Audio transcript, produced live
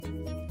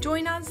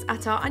Join us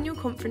at our annual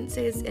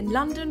conferences in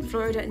London,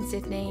 Florida and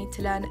Sydney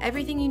to learn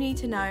everything you need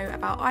to know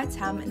about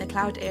ITAM in the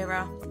cloud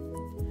era.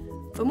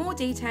 For more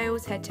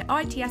details, head to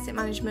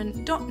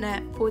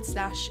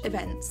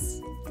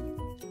itassetmanagement.net/events.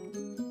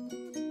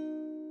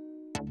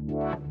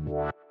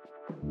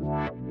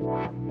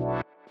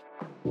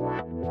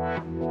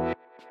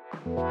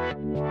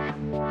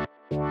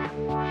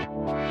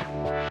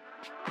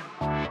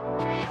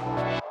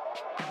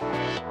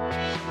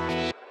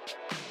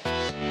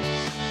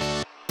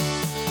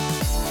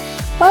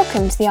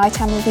 Welcome to the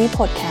ITAM Review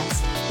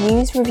podcast,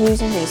 news,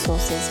 reviews and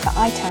resources for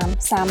ITAM,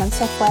 SAM and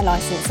software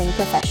licensing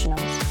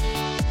professionals.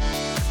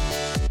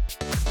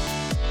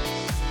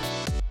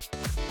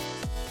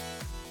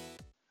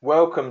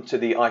 Welcome to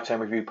the ITAM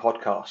Review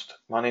podcast.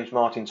 My name is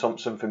Martin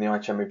Thompson from the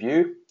ITAM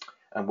Review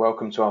and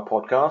welcome to our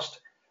podcast.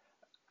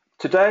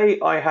 Today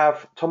I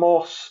have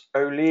Thomas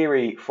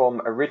O'Leary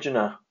from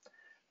Origina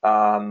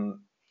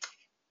on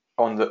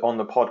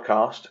the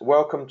podcast.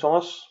 Welcome,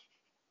 Thomas.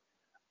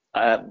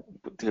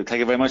 Thank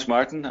you very much,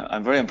 Martin.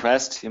 I'm very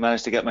impressed. You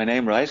managed to get my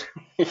name right.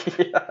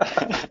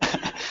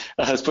 That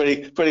was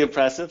pretty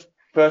impressive.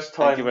 First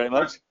time. Thank you very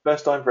much.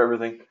 First time for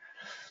everything.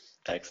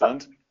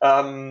 Excellent.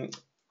 We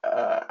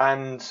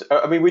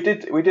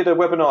did a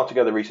webinar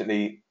together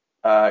recently,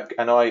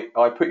 and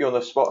I put you on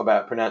the spot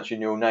about pronouncing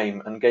your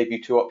name and gave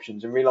you two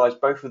options and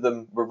realised both of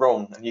them were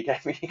wrong, and you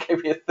gave me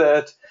a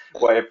third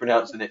way of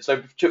pronouncing it.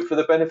 So for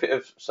the benefit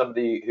of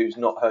somebody who's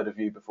not heard of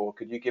you before,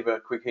 could you give a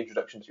quick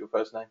introduction to your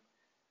first name?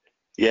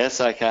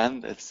 Yes, I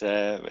can. It's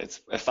a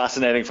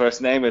fascinating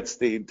first name. It's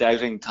the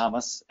Doubting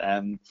Thomas.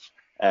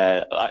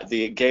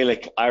 The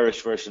Gaelic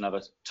Irish version of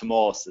it,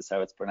 Tomás, is how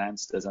it's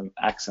pronounced. There's an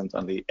accent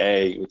on the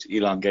A, which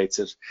elongates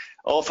it.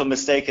 Often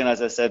mistaken,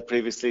 as I said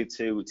previously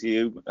to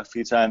you a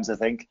few times, I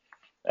think.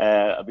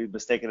 I've been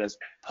mistaken as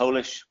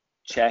Polish,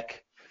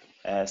 Czech,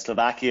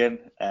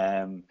 Slovakian,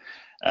 and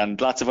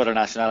lots of other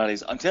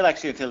nationalities until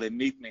they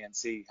meet me and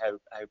see how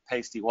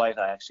pasty white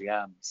I actually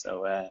am.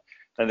 So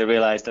then they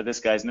realise that this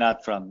guy's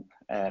not from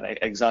an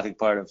exotic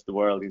part of the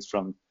world. He's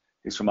from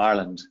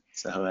Ireland.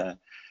 So.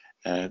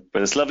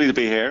 But it's lovely to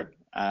be here,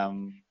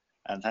 and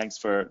thanks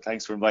for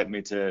inviting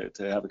me to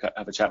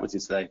have a chat with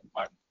you today,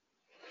 Martin.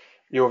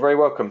 You're very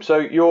welcome.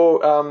 So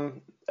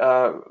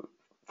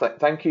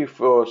thank you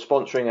for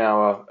sponsoring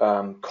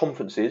our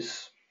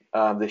conferences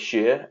this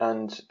year,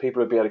 and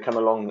people will be able to come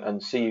along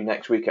and see you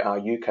next week at our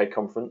UK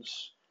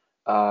conference.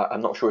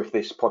 I'm not sure if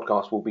this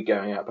podcast will be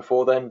going out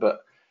before then,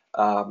 but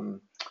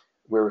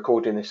we're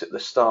recording this at the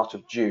start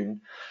of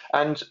June.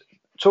 And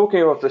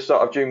talking of the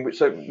start of June,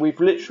 so we've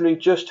literally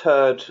just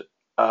heard,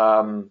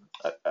 and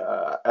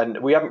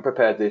we haven't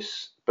prepared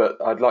this, but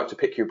I'd like to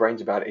pick your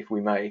brains about it, if we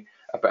may,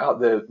 about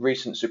the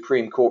recent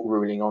Supreme Court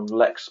ruling on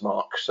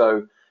Lexmark.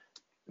 So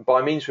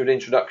by means of an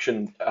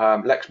introduction,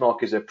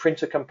 Lexmark is a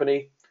printer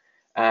company,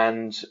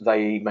 and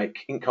they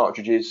make ink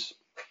cartridges,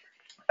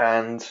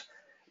 and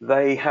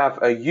they have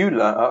a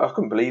EULA. I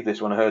couldn't believe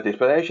this when I heard this,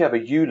 but they actually have a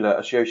EULA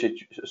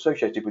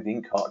associated with the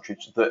ink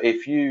cartridge, that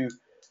if you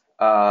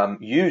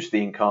use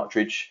the ink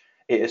cartridge,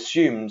 it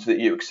assumes that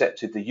you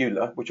accepted the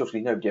EULA, which obviously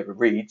nobody ever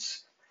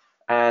reads.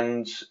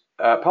 And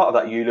part of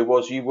that EULA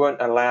was you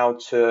weren't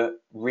allowed to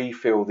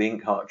refill the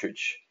ink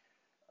cartridge.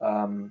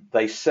 I think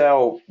they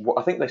sell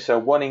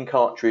one ink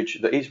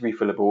cartridge that is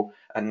refillable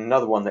and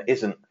another one that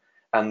isn't.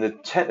 And the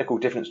technical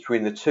difference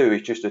between the two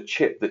is just a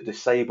chip that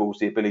disables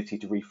the ability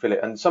to refill it.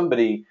 And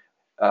somebody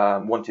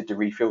wanted to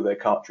refill their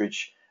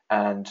cartridge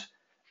and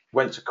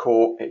went to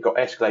court. It got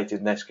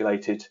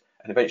escalated,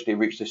 and eventually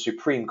reached the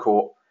Supreme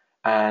Court.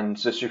 And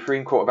the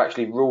Supreme Court have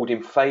actually ruled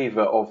in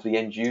favour of the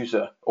end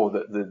user, or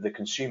the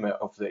consumer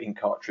of the ink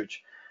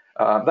cartridge.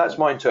 That's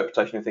my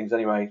interpretation of things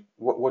anyway.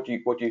 What do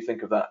you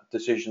think of that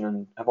decision,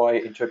 and have I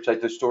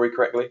interpreted the story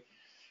correctly?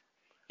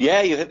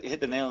 Yeah, you hit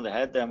the nail on the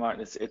head there,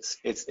 Martin.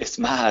 It's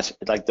mad.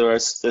 Like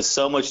there's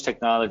so much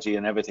technology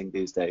and everything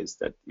these days,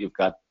 that you've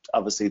got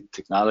obviously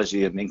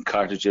technology in ink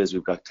cartridges.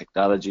 We've got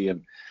technology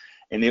in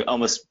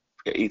almost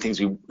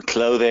things,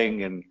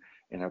 clothing and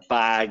in our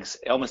bags.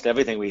 Almost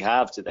everything we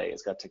have today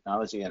has got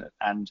technology in it,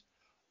 and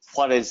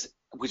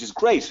which is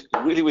great,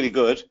 really, really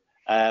good.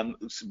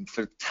 Some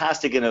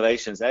fantastic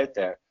innovations out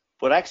there.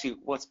 But actually,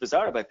 what's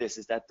bizarre about this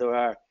is that there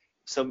are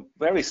some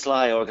very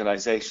sly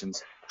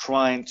organizations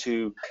trying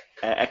to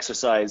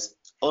exercise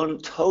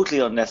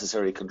totally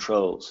unnecessary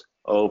controls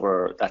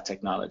over that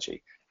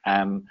technology,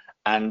 and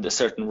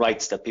certain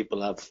rights that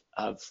people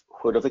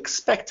would have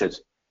expected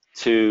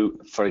to,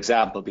 for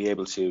example, be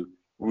able to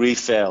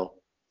refill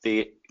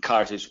the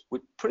cartridge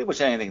with pretty much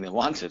anything they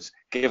wanted,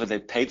 given they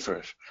paid for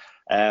it.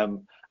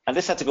 And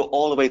this had to go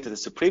all the way to the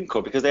Supreme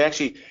Court, because they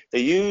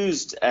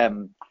used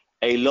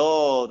a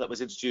law that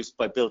was introduced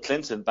by Bill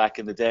Clinton back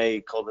in the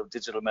day called the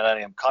Digital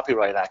Millennium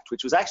Copyright Act,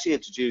 which was actually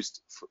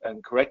introduced,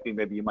 and correct me,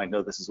 maybe you might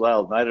know this as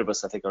well, neither of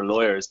us I think are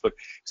lawyers, but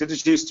it was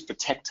introduced to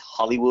protect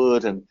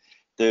Hollywood, and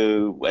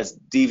as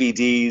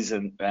DVDs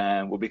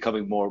were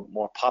becoming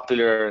more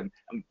popular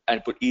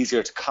and but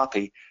easier to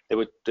copy,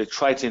 they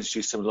tried to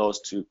introduce some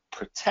laws to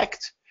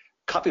protect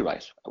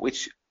copyright,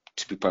 which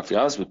to be perfectly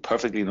honest, with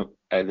perfectly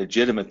a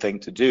legitimate thing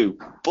to do.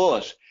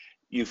 But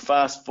you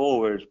fast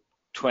forward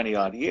 20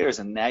 odd years,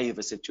 and now you have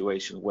a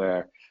situation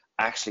where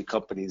actually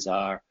companies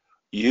are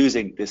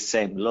using this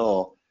same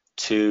law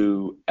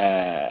to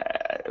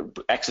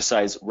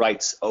exercise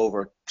rights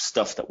over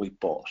stuff that we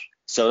bought.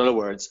 So in other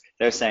words,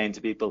 they're saying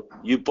to people,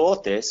 you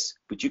bought this,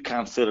 but you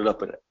can't fill it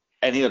up with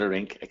any other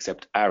ink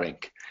except our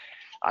ink.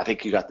 I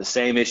think you got the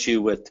same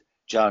issue with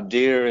John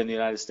Deere in the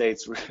United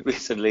States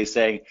recently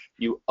saying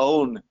you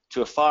own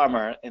to a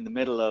farmer in the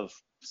middle of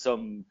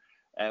some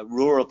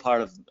rural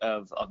part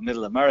of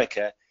middle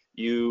America,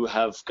 you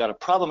have got a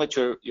problem with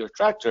your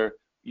tractor,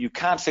 you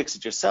can't fix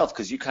it yourself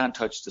because you can't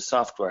touch the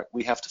software.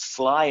 We have to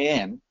fly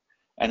in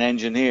an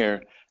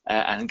engineer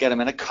and get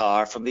him in a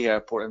car from the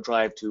airport and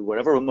drive to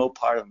whatever remote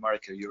part of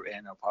America you're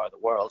in or part of the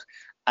world,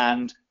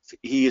 and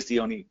he is the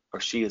only, or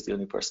she is the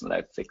only person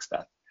allowed to fix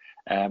that.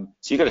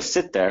 So you got to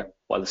sit there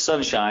while the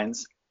sun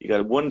shines. You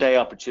got a one-day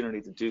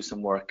opportunity to do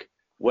some work,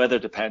 weather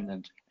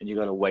dependent, and you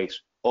got to wait.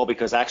 All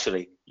because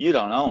actually you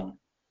don't own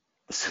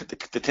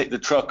the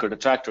truck or the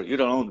tractor. You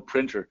don't own the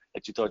printer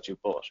that you thought you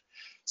bought.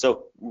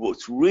 So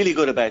what's really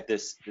good about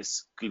this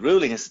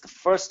ruling is the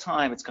first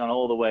time it's gone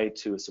all the way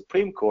to a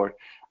Supreme Court,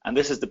 and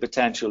this is the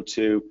potential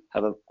to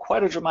have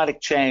quite a dramatic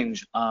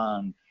change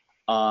on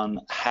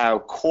how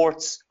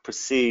courts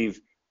perceive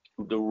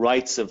the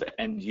rights of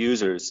end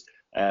users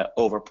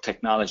over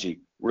technology,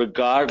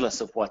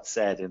 regardless of what's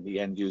said in the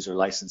end user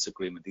license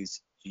agreement,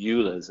 these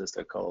EULAs as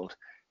they're called,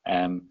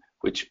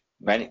 which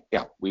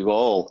we've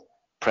all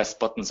pressed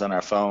buttons on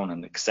our phone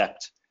and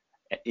accept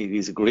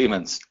these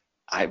agreements.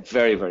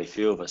 Very, very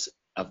few of us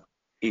have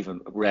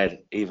even read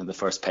even the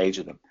first page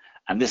of them.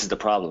 And this is the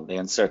problem. They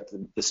insert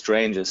the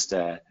strangest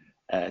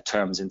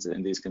terms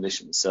in these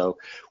conditions. So,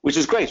 which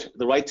is great.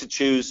 The right to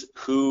choose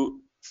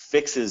who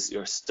fixes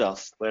your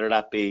stuff, whether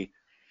that be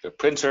your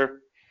printer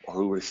or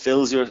who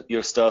refills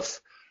your stuff,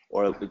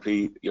 or it would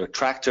be your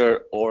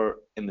tractor, or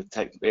in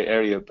the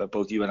area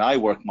both you and I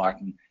work,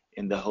 Martin,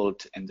 in the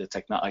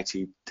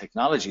IT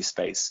technology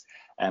space,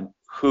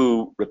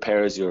 who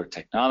repairs your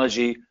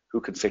technology,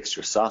 who can fix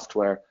your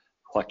software,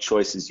 what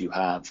choices you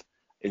have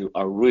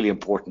are really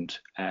important.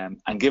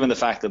 And given the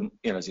fact that,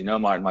 as you know,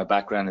 Martin, my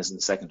background is in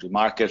the secondary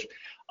market,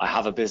 I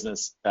have a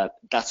business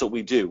that's what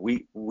we do.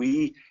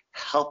 We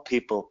help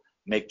people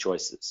make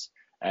choices,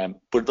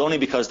 but only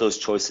because those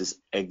choices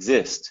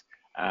exist.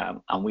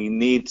 And we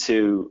need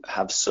to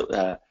have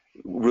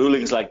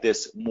rulings like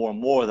this, more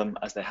and more of them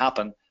as they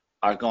happen,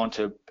 are going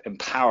to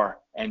empower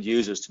end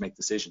users to make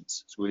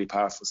decisions. It's really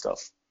powerful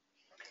stuff.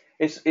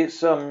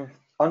 It's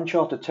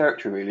uncharted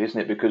territory, really, isn't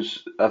it?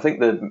 Because I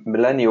think the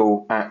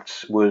Millennial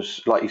Act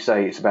was, like you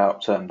say, it's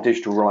about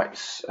digital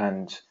rights,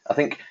 and I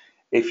think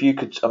if you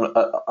could,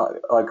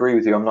 I agree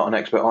with you. I'm not an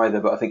expert either,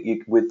 but I think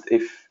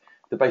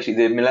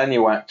basically the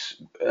Millennial Act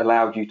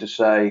allowed you to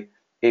say,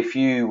 if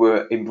you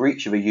were in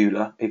breach of a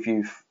EULA, if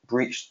you've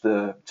breached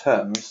the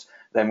terms,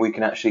 then we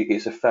can actually,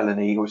 it's a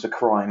felony or it's a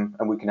crime,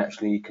 and we can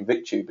actually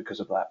convict you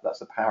because of that. That's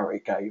the power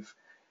it gave.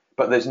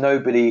 But there's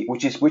nobody,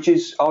 which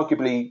is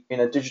arguably, in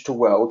a digital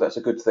world, that's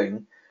a good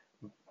thing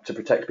to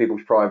protect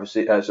people's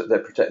privacy, so they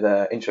protect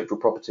their intellectual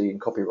property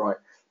and copyright.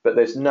 But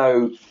there's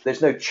no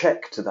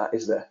check to that,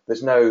 is there?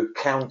 There's no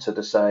counter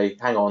to say,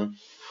 hang on,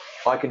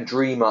 I can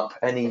dream up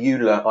any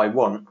EULA I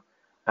want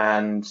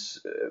and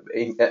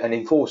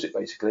enforce it,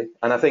 basically.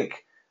 And I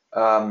think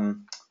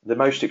the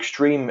most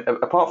extreme,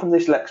 apart from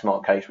this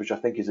Lexmark case, which I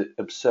think is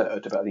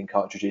absurd about the ink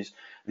cartridges,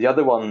 the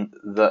other one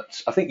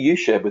that I think you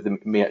shared with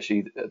me,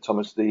 actually,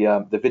 Thomas,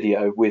 the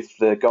video with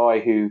the guy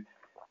who,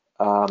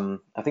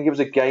 I think it was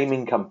a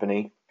gaming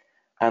company,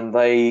 and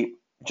they,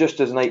 just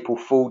as an April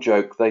Fool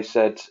joke, they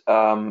said,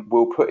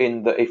 we'll put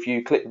in that if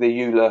you click the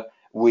EULA,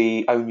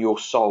 we own your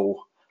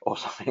soul, or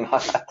something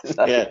like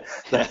that.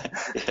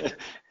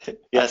 Yeah.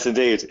 Yes,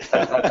 indeed.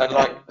 and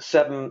like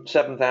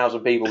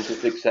 7,000 people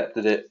just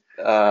accepted it,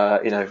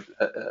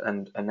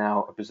 and are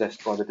now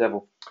possessed by the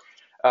devil.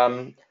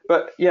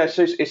 But yeah,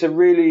 so it's a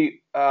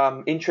really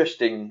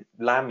interesting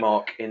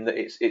landmark in that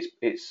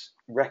it's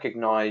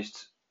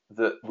recognised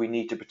that we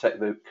need to protect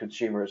the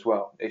consumer as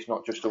well. It's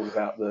not just all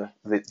about the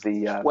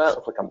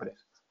software companies.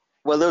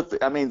 Well, look,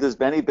 I mean, there's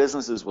many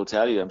businesses will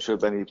tell you. I'm sure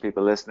many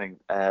people listening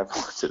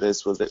to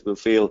this will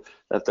feel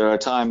that there are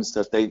times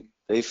that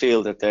they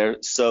feel that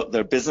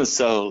their business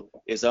soul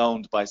is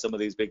owned by some of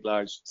these big,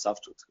 large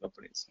software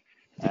companies,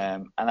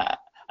 and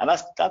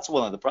that's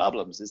one of the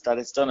problems, is that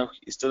it's done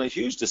a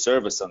huge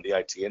disservice on the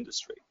IT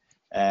industry.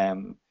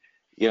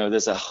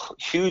 There's a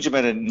huge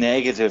amount of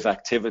negative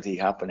activity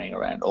happening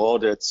around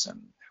audits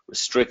and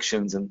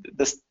restrictions and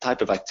this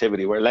type of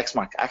activity, where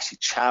Lexmark actually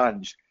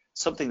challenge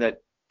something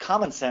that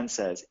common sense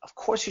says, of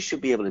course you should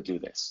be able to do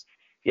this.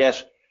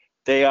 Yet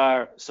they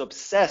are so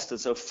obsessed and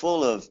so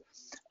full of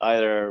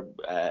either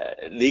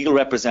legal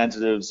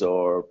representatives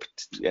or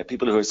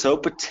people who are so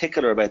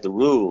particular about the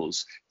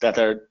rules that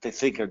they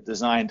think are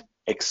designed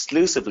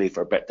exclusively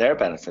for their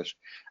benefit.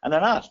 And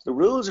they're not. The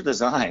rules are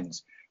designed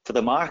for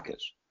the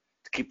market,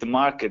 to keep the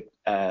market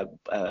in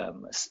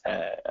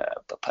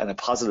a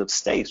positive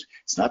state.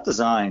 It's not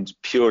designed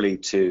purely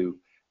to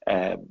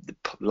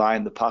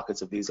line the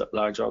pockets of these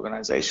large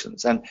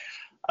organizations. And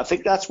I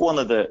think that's one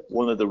of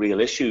the real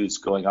issues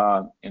going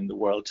on in the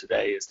world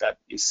today, is that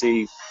you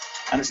see,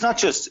 and it's not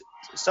just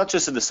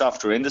in the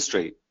software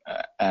industry,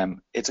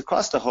 it's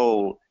across the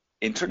whole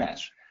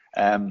internet,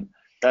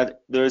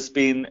 that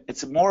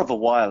it's more of a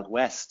wild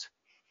west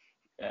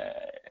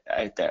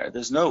out there.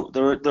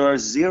 There are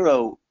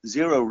zero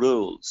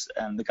rules,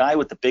 and the guy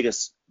with the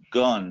biggest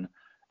gun,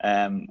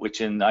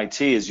 which in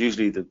IT is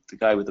usually the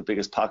guy with the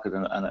biggest pocket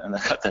and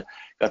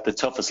got the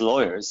toughest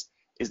lawyers,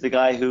 is the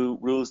guy who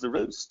rules the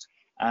roost.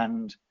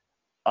 And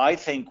I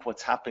think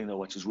what's happening, though,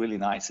 which is really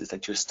nice, is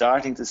that you're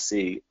starting to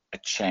see a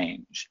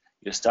change.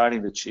 You're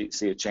starting to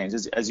see a change.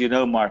 As you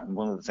know, Martin,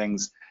 one of the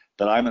things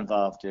that I'm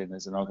involved in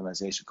is an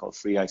organization called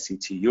Free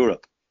ICT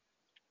Europe.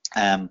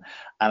 And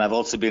I've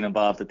also been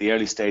involved at the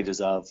early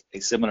stages of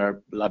a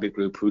similar lobby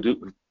group who've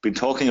been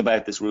talking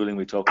about this ruling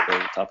we talked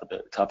about at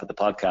the top of the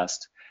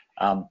podcast,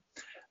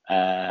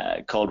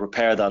 called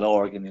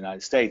repair.org in the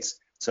United States.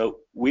 So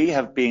we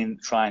have been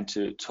trying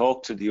to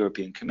talk to the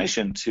European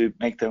Commission to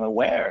make them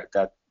aware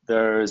that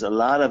there's a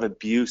lot of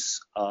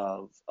abuse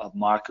of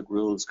market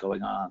rules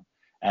going on.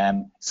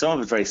 Some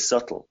of it very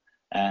subtle,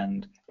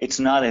 and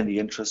it's not in the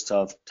interest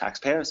of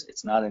taxpayers,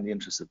 it's not in the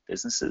interest of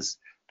businesses,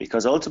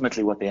 because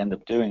ultimately what they end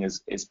up doing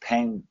is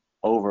paying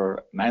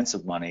over amounts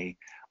of money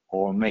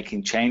or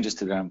making changes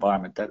to their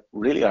environment that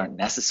really aren't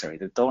necessary,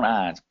 that don't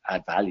add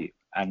value.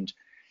 And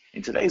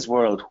in today's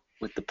world,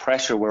 with the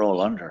pressure we're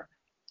all under,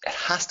 it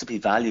has to be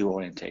value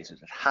orientated.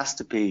 There has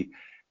to be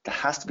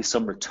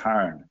some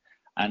return.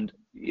 And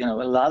a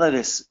lot of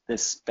this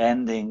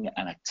spending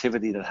and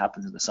activity that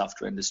happens in the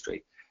software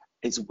industry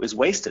is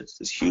wasted.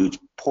 There's huge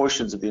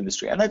portions of the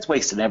industry, and that's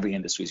wasted in every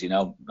industry, as you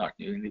know,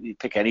 Martin. You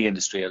pick any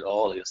industry at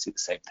all, you'll see the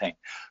same thing.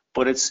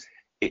 But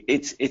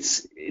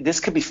this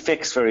can be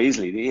fixed very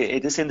easily.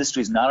 This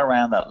industry is not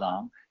around that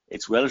long.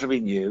 It's relatively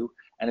new,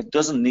 and it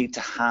doesn't need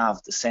to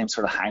have the same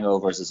sort of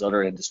hangovers as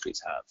other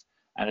industries have.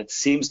 And it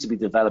seems to be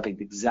developing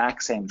the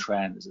exact same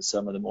trends as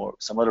some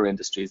other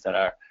industries that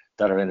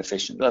are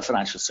inefficient. Well,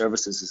 financial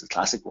services is a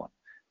classic one,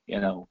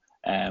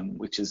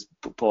 which has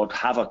brought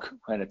havoc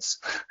when it's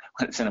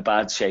in a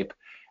bad shape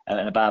and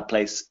in a bad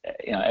place,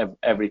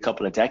 every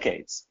couple of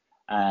decades.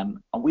 And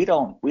we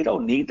don't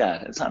need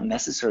that. It's not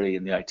necessary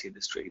in the IT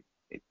industry.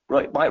 It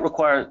might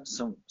require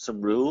some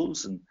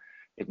rules, and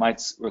it might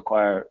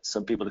require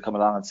some people to come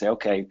along and say,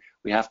 okay,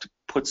 we have to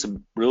put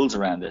some rules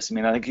around this. I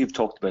mean, I think you've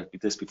talked about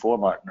this before,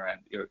 Martin, around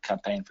your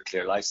campaign for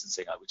clear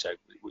licensing, which I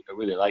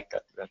really like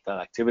that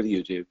activity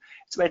you do.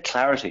 It's about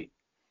clarity.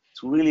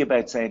 It's really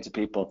about saying to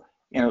people,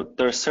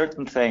 there are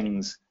certain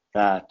things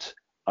that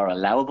are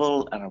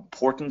allowable and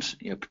important,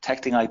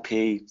 protecting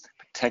IP,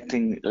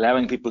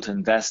 allowing people to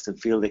invest and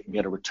feel they can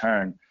get a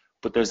return.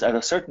 But there's at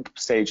a certain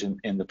stage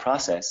in the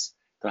process,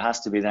 there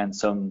has to be then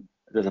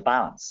there's a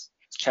balance.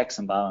 It's checks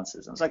and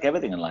balances. And it's like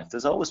everything in life.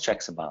 There's always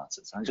checks and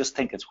balances. And I just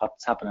think it's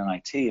what's happening in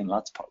IT and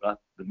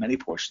many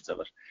portions of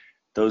it.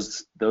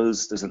 There's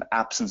an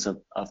absence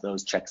of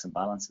those checks and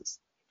balances.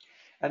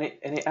 And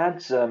it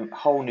adds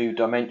whole new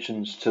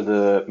dimensions to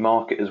the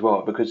market as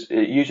well, because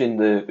using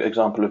the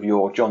example of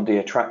your John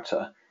Deere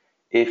tractor,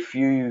 if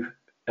you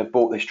have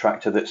bought this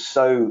tractor that's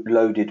so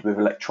loaded with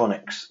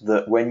electronics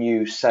that when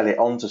you sell it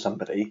on to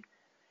somebody,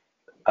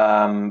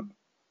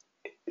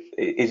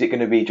 is it going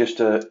to be just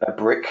a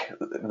brick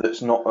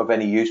that's not of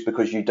any use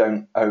because you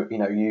didn't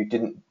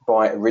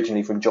buy it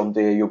originally from John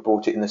Deere, you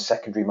bought it in the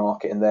secondary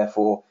market, and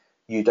therefore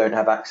you don't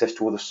have access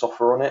to all the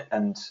software on it?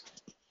 And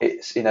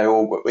it's,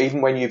 or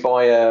even when you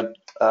buy a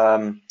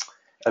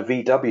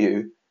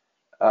VW,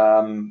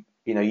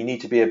 you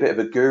need to be a bit of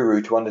a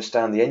guru to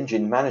understand the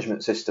engine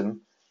management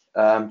system,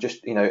 and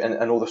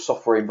all the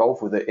software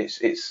involved with it.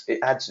 It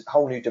adds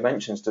whole new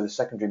dimensions to the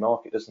secondary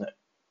market, doesn't it?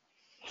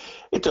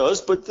 It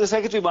does, but the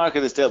secondary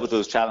market has dealt with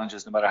those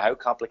challenges no matter how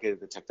complicated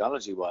the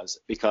technology was,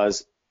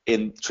 because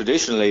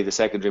traditionally the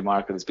secondary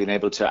market has been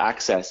able to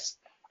access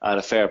at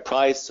a fair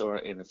price or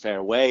in a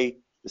fair way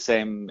the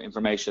same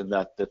information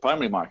that the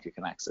primary market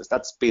can access.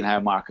 That's been how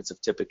markets have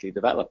typically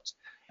developed.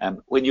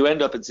 When you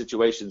end up in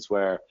situations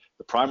where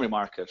the primary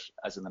market,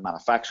 as in the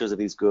manufacturers of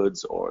these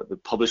goods or the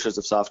publishers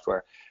of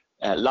software,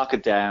 lock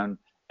it down,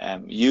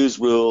 use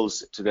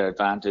rules to their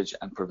advantage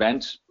and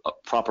prevent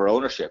proper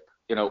ownership,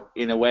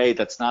 in a way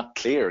that's not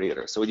clear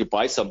either. So when you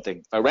buy something,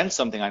 if I rent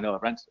something, I know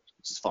I've rented it,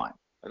 which is fine.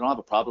 I don't have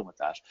a problem with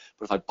that.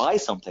 But if I buy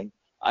something,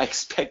 I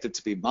expect it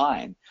to be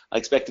mine. I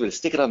expect to be able to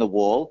stick it on the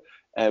wall,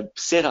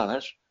 sit on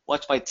it,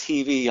 watch my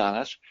TV on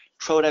it,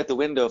 throw it out the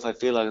window if I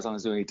feel like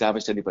it's doing any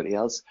damage to anybody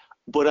else.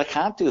 But I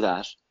can't do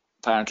that,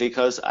 apparently,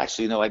 because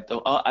actually,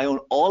 I own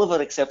all of it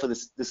except for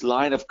this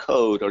line of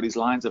code or these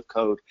lines of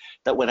code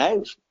that went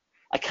out.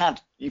 I can't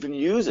even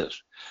use it.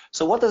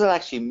 So what does it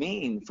actually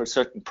mean for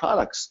certain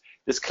products?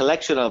 This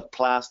collection of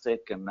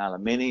plastic and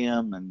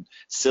aluminium and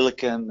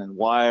silicon and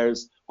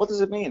wires, what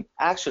does it mean?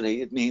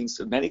 Actually, it means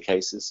in many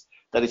cases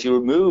that if you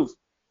remove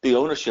the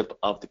ownership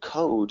of the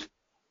code,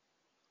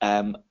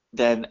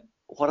 then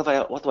what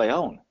do I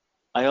own?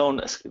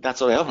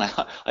 That's what I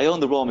own. I own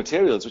the raw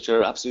materials, which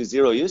are absolutely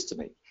zero use to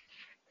me.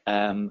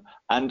 And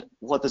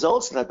what there's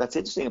also that's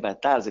interesting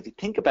about that is, if you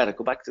think about it,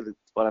 go back to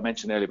what I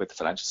mentioned earlier about the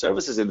financial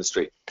services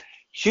industry.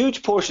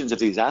 Huge portions of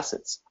these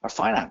assets are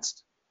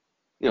financed.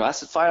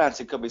 Asset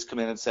financing companies come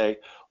in and say,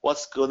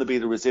 what's going to be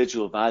the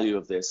residual value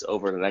of this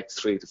over the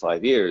next 3 to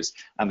 5 years?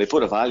 And they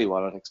put a value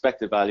on it,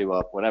 expected value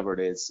of whatever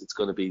it is. It's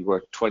going to be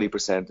worth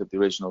 20% of the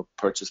original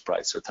purchase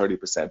price, or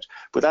 30%.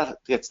 But that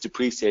gets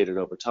depreciated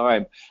over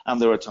time.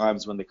 And there are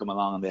times when they come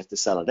along and they have to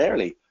sell it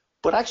early.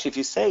 But actually,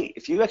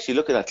 if you actually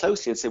look at that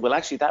closely and say, well,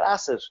 actually, that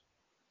asset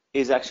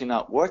is actually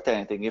not worth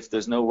anything if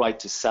there's no right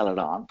to sell it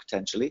on,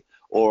 potentially,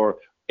 or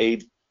a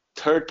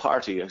third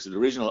party, as the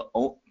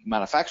original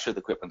manufacturer of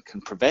the equipment,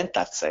 can prevent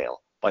that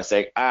sale by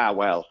saying,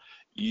 well,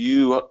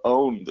 you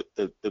own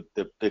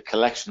the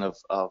collection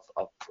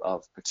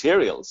of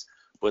materials,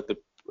 but the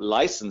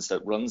license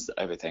that runs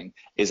everything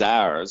is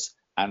ours,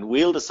 and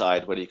we'll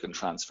decide whether you can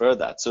transfer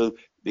that. So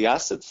the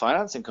asset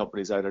financing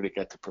companies either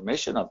get the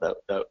permission of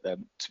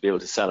them to be able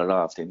to sell it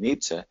on if they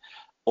need to,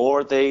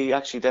 or they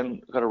actually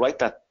then got to write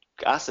that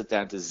asset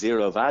down to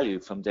zero value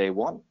from day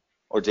one,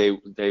 or day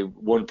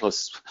 1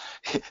 plus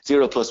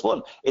 0 plus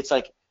 1. It's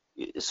like,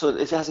 so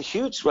it has a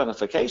huge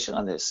ramification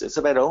on this. It's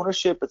about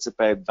ownership, it's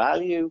about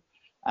value,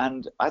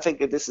 and I think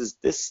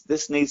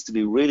this needs to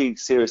be really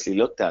seriously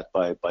looked at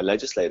by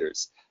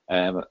legislators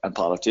and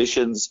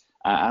politicians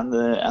and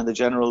the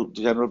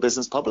general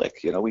business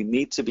public. We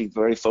need to be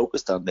very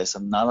focused on this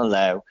and not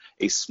allow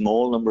a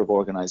small number of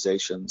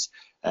organizations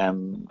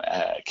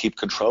keep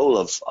control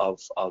of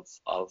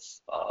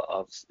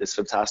this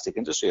fantastic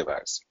industry of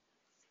ours.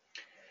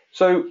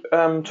 So,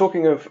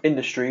 talking of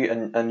industry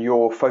and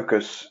your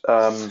focus,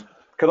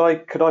 could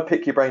I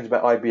pick your brains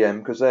about IBM,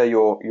 because they're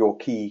your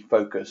key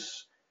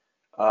focus?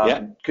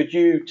 Could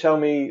you tell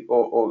me,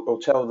 or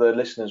tell the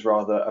listeners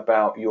rather,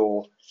 about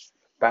your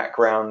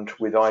background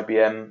with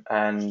IBM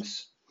and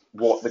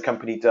what the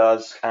company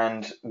does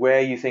and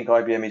where you think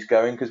IBM is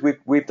going? Because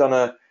we've done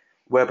a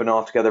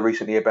webinar together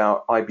recently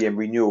about IBM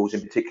renewals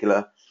in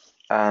particular,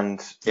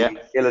 and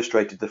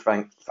illustrated the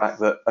fact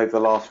that over the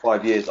last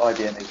 5 years,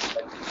 IBM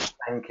is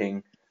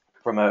tanking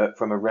from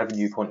a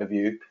revenue point of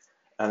view,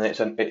 and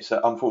it's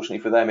unfortunately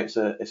for them, it's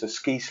a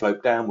ski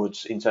slope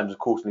downwards in terms of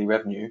quarterly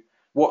revenue.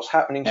 What's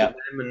happening to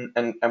them,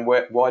 and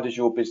why does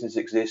your business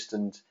exist,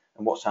 and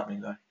what's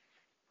happening there?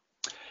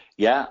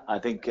 Yeah, I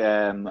think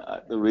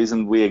the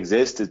reason we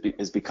exist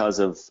is because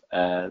of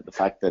the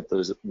fact that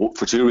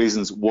for two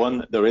reasons.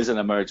 One, there is an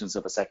emergence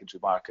of a secondary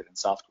market in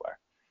software.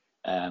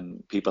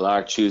 People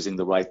are choosing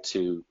the right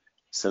to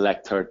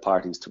select third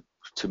parties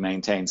to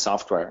maintain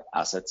software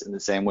assets in the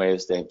same way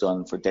as they've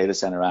done for data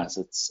center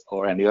assets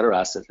or any other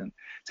asset and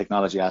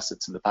technology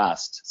assets in the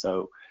past.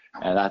 So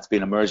that's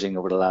been emerging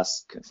over the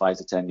last 5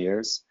 to 10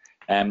 years.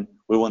 We're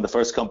one of the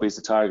first companies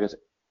to target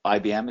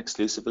IBM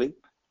exclusively.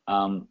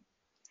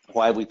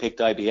 Why we picked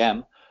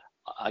IBM?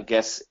 I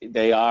guess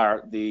they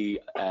are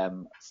the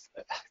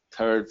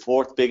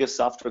fourth biggest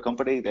software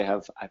company. They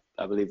have,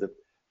 I believe, the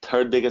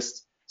third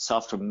biggest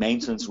software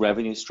maintenance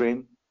revenue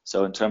stream.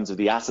 So in terms of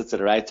the assets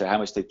that are out there, how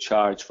much they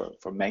charge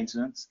for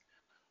maintenance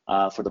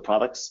for the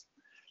products.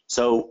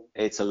 So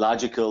it's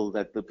logical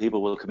that the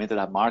people will come into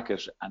that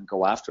market and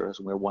go after it.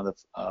 And we're one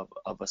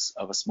of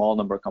a small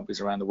number of companies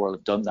around the world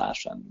have done that,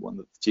 and one of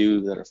the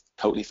few that are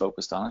totally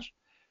focused on it.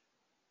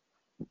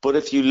 But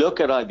if you look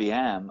at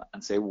IBM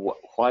and say,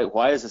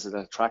 why is this an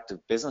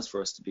attractive business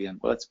for us to be in?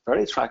 Well, it's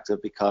very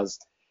attractive because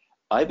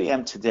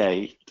IBM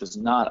today does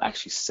not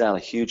actually sell a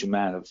huge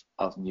amount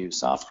of new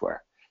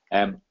software.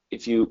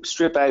 If you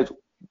strip out,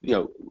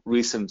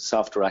 recent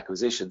software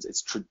acquisitions,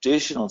 its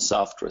traditional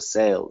software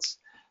sales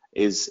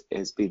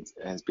has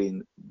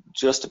been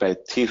just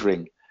about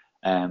teetering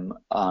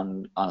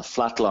on a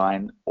flat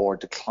line or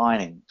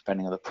declining,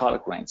 depending on the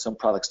product range. Some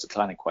products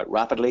declining quite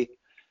rapidly.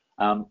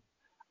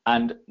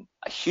 And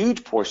a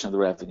huge portion of the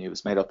revenue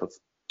is made up of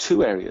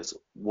two areas.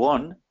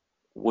 One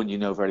you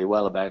know very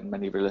well about, and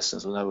many of your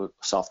listeners will know,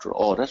 software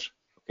audit.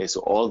 Okay,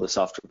 so all the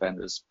software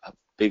vendors have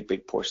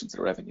big portions of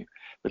the revenue.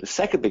 But the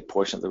second big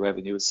portion of the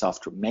revenue is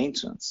software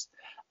maintenance.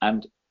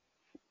 And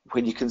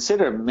when you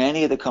consider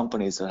many of the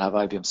companies that have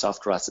IBM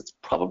software assets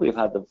probably have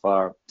had them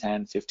for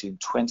 10, 15,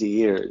 20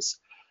 years,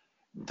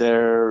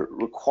 their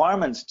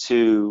requirement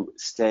to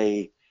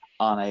stay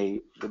on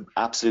the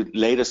absolute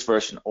latest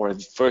version, or a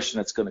version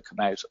that's going to come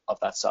out of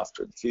that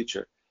software in the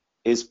future,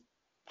 is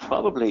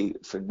probably,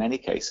 for many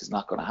cases,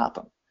 not going to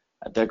happen.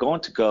 They're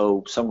going to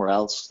go somewhere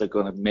else. They're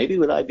going to, maybe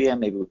with IBM,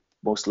 maybe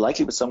most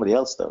likely with somebody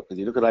else, though, because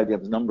you look at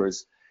IBM's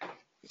numbers,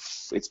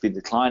 it's been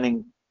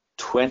declining,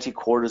 20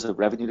 quarters of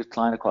revenue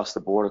decline across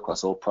the board,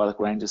 across all product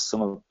ranges.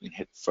 Some have been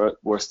hit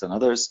worse than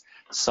others.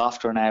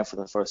 Software now, for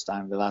the first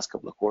time in the last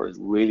couple of quarters,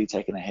 really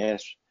taking a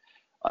hit.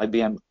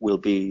 IBM will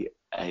be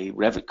a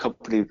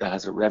company that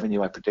has a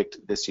revenue, I predict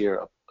this year,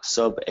 of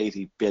sub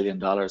 $80 billion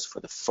for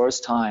the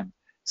first time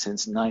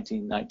since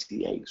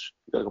 1998. You've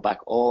got to go back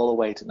all the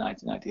way to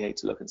 1998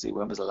 to look and see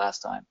when was the last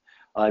time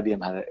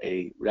IBM had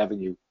a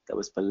revenue that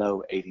was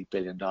below $80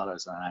 billion on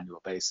an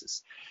annual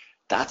basis.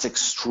 That's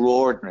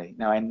extraordinary.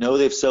 Now, I know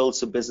they've sold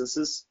some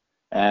businesses,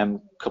 a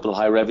couple of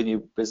high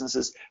revenue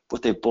businesses,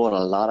 but they bought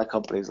a lot of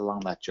companies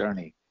along that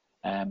journey.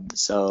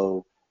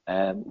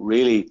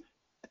 Really,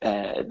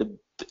 the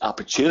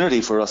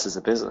opportunity for us as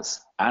a business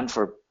and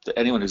for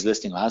anyone who's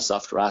listening who has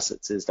software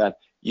assets is that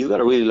you've got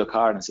to really look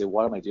hard and say,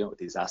 what am I doing with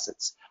these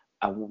assets?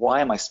 And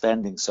why am I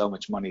spending so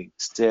much money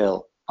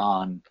still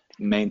on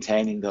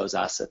maintaining those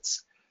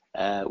assets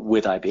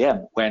with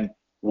IBM when,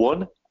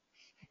 one,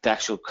 the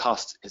actual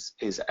cost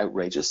is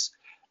outrageous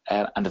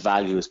and the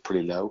value is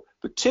pretty low,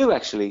 but two,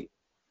 actually,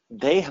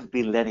 they have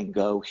been letting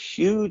go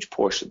huge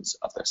portions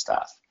of their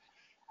staff.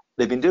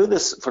 They've been doing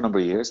this for a number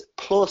of years,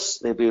 plus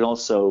they've been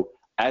also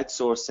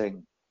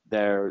outsourcing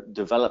their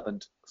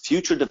development,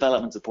 future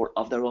development support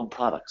of their own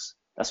products.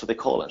 That's what they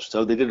call it.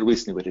 So they did it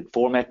recently with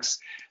Informex.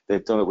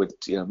 They've done it with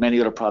many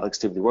other products,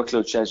 Activity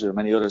Workload Scheduler, and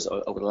many others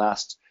over the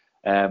last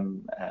a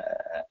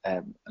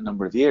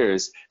number of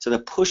years. So they're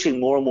pushing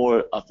more and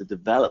more of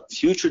the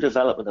future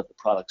development of the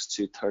products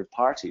to third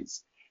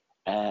parties.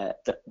 So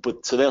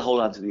they'll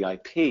hold on to the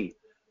IP.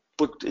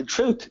 But in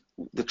truth,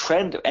 the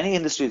trend of any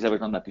industry that's ever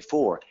done that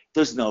before,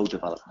 there's no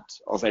development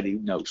of any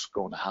note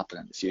going to happen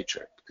in the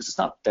future because it's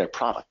not their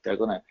product. They're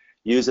going to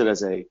use it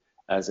as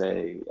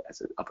an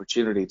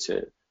opportunity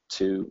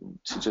to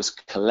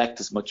just collect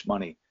as much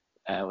money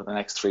over the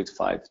next 3 to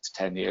 5 to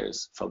 10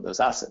 years from those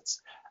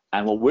assets.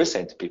 And what we're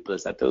saying to people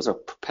is that those are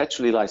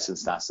perpetually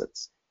licensed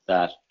assets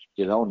that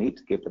you don't need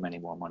to give them any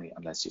more money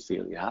unless you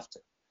feel you have to.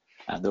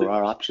 And there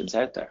are options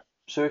out there.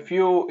 So if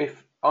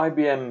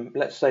IBM,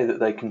 let's say that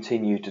they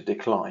continue to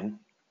decline,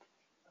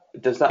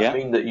 does that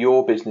mean that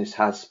your business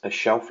has a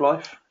shelf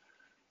life?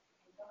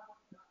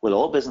 Well,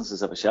 all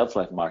businesses have a shelf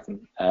life,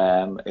 Martin.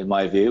 In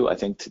my view, I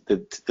think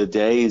the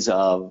days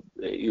of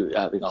you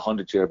having a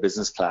 100-year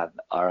business plan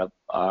are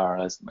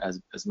as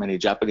many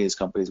Japanese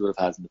companies would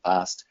have had in the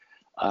past,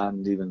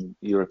 and even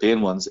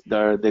European ones.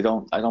 I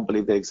don't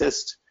believe they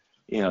exist.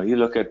 You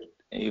look at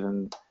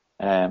even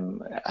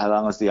how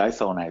long is the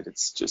iPhone out?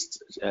 It's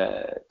just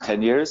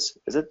 10 years,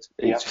 is it?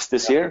 It's just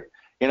this year,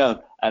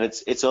 and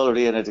it's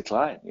already in a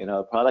decline.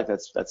 A product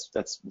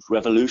that's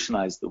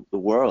revolutionized the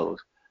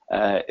world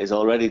is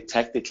already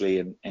technically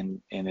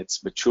in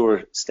its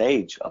mature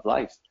stage of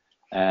life.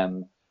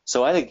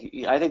 So I think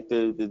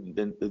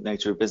the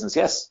nature of business.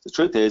 Yes, the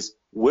truth is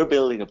we're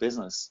building a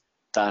business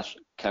that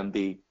can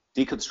be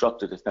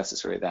deconstructed if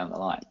necessary down the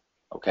line.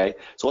 Okay,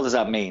 so what does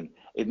that mean?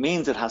 It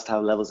means it has to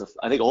have levels of,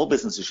 I think all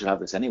businesses should have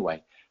this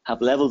anyway,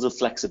 have levels of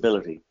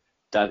flexibility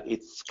that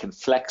it can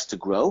flex to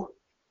grow,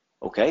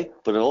 okay,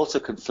 but it also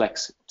can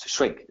flex to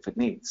shrink if it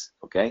needs,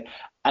 okay?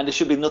 And there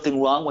should be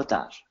nothing wrong with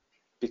that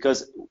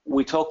because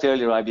we talked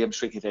earlier, IBM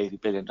shrinking to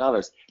 $80 billion.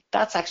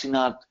 That's actually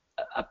not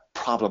a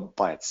problem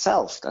by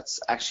itself. That's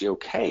actually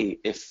okay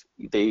if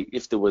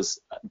there was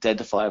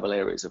identifiable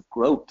areas of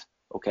growth,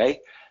 okay?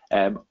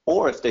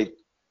 Or if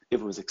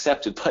it was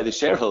accepted by the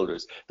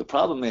shareholders. The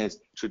problem is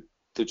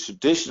the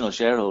traditional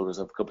shareholders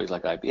of companies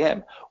like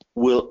IBM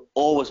will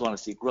always want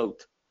to see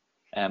growth.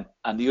 And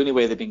the only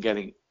way they've been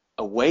getting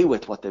away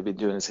with what they've been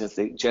doing is because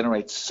they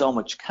generate so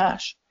much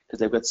cash because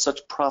they've got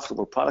such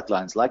profitable product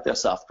lines like their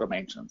software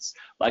maintenance,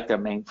 like their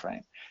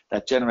mainframe,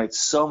 that generates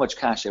so much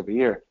cash every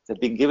year. They've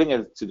been giving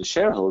it to the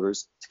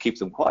shareholders to keep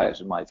them quiet,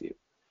 in my view.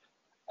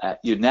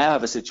 You now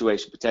have a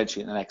situation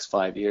potentially in the next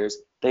 5 years,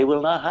 they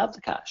will not have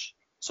the cash.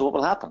 So what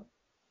will happen?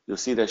 You'll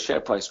see their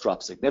share price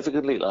drop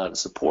significantly. A lot of the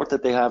support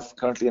that they have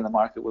currently in the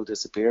market will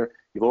disappear.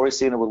 You've already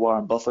seen it with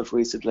Warren Buffett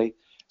recently.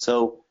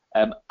 So,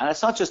 and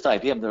it's not just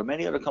IBM. There are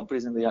many other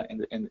companies in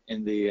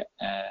the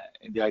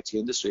IT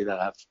industry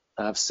that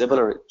have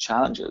similar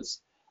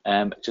challenges.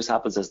 It just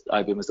happens that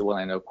IBM is the one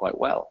I know quite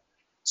well.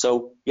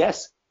 So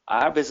yes,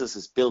 our business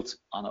is built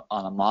on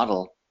a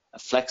model, a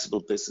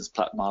flexible business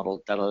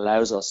model that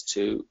allows us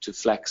to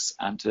flex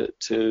and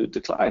to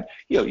decline.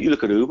 You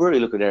look at Uber, you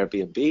look at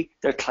Airbnb.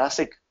 They're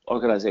classic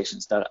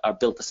organizations that are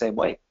built the same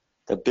way.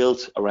 They're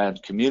built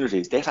around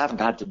communities. They haven't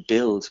had to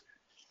build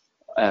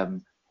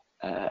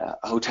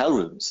hotel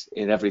rooms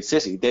in every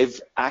city.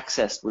 They've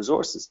accessed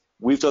resources.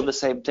 We've done the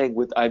same thing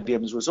with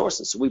IBM's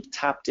resources. So we've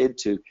tapped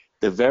into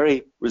the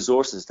very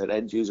resources that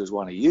end users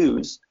want to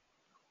use.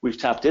 We've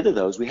tapped into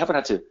those. We haven't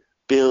had to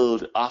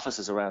build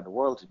offices around the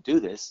world to do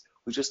this.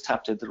 We just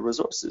tapped into the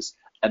resources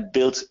and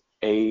built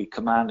a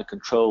command and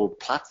control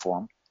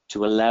platform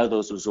to allow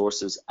those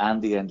resources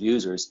and the end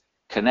users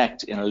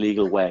connect in a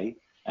legal way,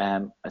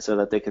 so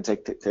that they can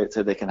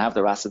have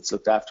their assets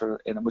looked after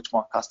in a much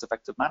more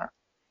cost-effective manner.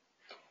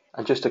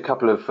 And just a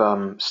couple of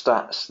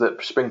stats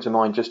that spring to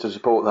mind just to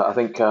support that. I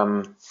think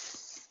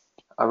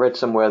I read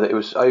somewhere that it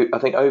was, I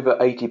think, over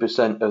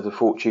 80% of the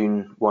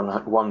Fortune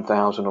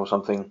 1000 or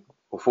something,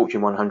 or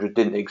Fortune 100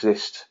 didn't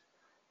exist,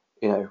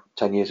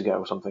 10 years ago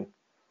or something.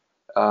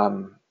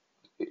 The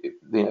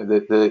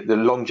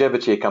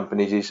longevity of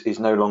companies is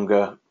no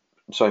longer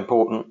so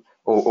important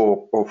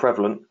or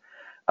prevalent.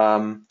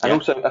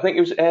 Also, I think it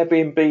was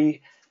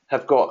Airbnb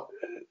have got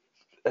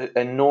an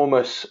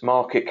enormous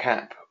market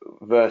cap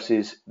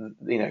versus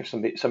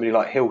somebody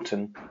like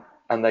Hilton,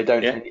 and they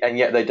don't, and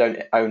yet they don't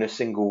own a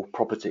single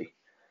property.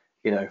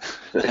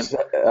 It's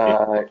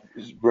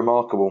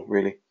remarkable,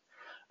 really.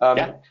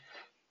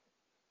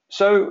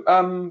 So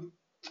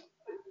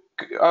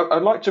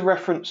I'd like to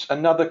reference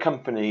another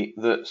company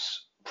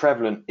that's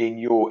prevalent in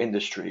your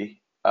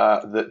industry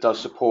that does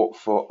support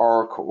for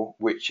Oracle,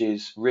 which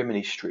is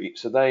Rimini Street.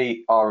 So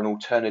they are an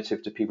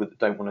alternative to people that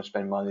don't want to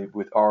spend money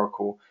with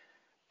Oracle.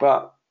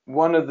 But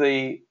one of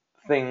the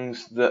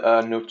things that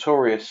are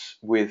notorious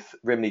with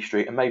Rimini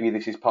Street, and maybe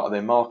this is part of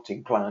their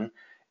marketing plan,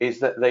 is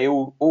that they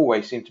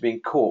always seem to be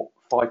caught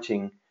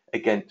fighting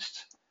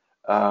against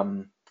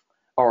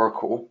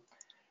Oracle.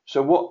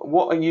 So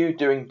what are you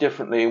doing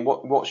differently, and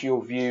what's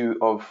your view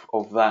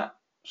of that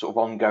sort of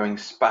ongoing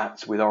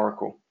spat with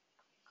Oracle?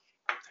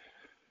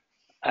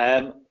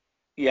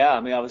 Yeah,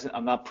 I mean,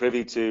 I'm not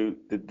privy to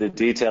the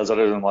details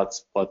other than what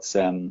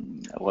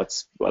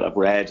I've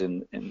read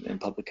in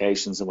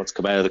publications and what's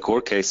come out of the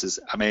court cases.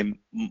 I mean,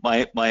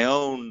 my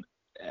own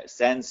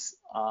sense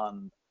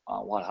on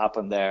what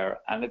happened there,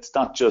 and it's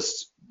not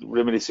just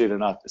Rimini Street or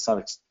not. It's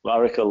not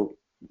Oracle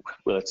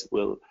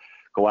will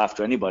go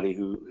after anybody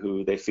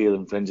who they feel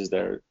infringes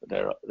their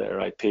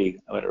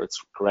IP, whether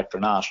it's correct or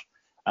not.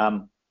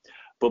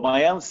 But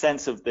my own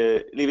sense of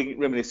leaving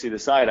Rimini Street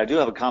aside, I do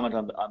have a comment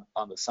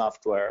on the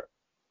software,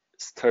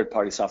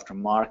 third-party software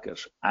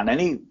market, and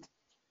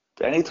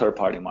any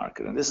third-party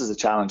market. And this is a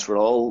challenge for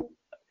all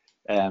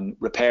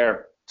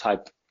repair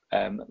type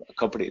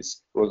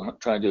companies who are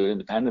trying to do it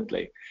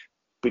independently.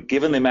 But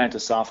given the amount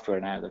of software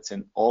now that's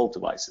in all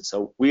devices,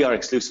 so we are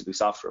exclusively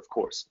software, of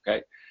course,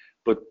 okay?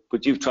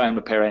 But you try and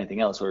repair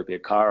anything else, whether it be a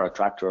car or a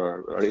tractor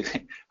or an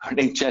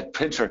inkjet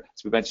printer,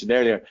 as we mentioned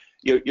earlier,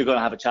 you're going to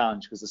have a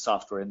challenge because the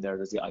software in there,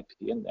 there's the IP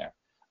in there.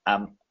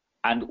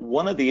 And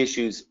one of the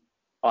issues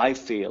I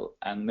feel,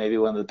 and maybe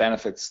one of the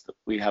benefits that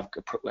we have,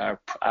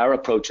 our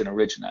approach in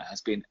Origina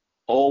has been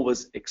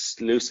always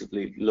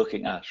exclusively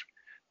looking at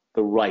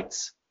the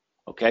rights,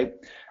 okay?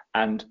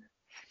 And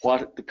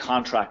what the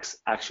contracts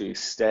actually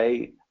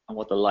say and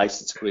what the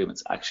license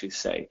agreements actually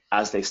say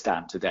as they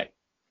stand today,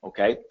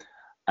 okay?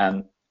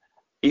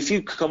 If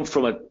you come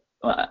from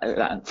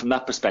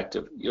that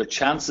perspective, your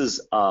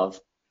chances of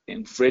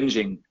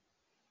infringing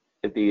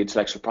the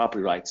intellectual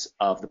property rights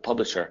of the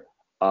publisher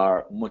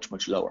are much,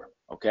 much lower,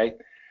 okay?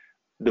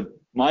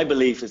 My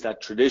belief is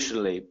that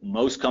traditionally,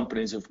 most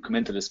companies who've come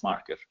into this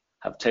market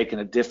have taken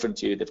a different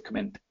view. They've come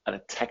in at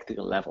a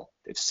technical level.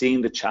 They've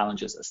seen the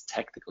challenges as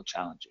technical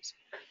challenges.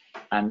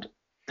 And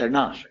they're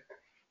not.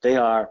 They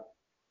are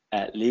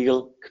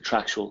legal,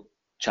 contractual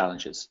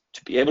challenges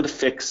to be able to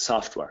fix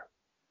software.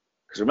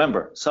 Because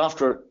remember,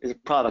 software is a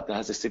product that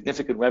has a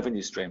significant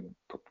revenue stream.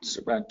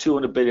 Around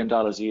 $200 billion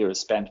a year is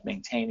spent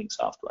maintaining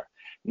software.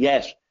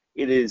 Yet,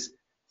 it is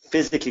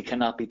physically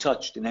cannot be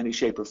touched in any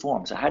shape or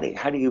form. So how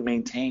do you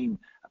maintain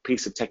a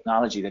piece of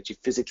technology that you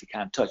physically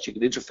can't touch? You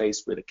can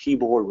interface with a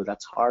keyboard, with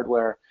that's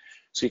hardware,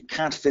 so you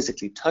can't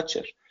physically touch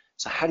it.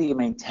 So how do you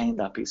maintain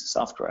that piece of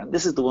software? And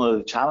this is one of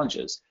the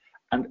challenges.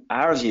 And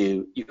our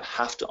view, you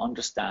have to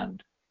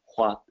understand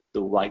what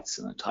the rights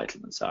and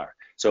entitlements are.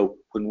 So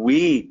when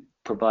we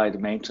provide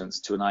maintenance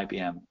to an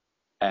IBM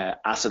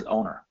asset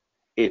owner,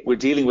 we're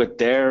dealing with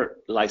their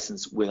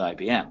license with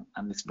IBM,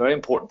 and it's very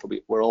important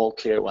we're all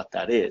clear what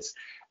that is.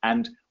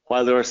 And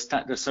while there are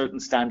certain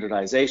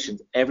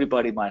standardizations,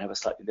 everybody might have a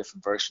slightly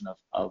different version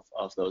of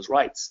those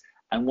rights.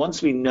 And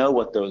once we know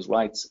what those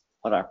rights,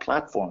 what our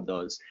platform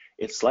does,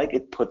 it's like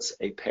it puts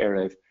a pair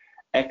of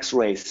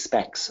X-ray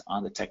specs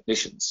on the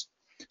technicians.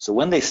 So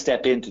when they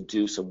step in to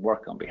do some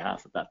work on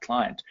behalf of that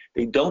client,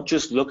 they don't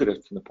just look at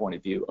it from the point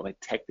of view of a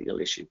technical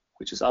issue,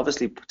 which is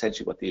obviously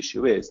potentially what the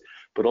issue is,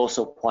 but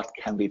also what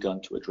can be done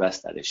to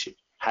address that issue.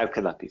 How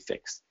can that be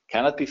fixed?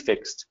 Can it be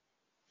fixed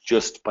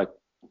just by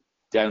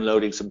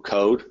downloading some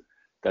code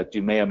that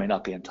you may or may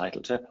not be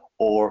entitled to,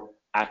 or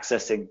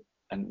accessing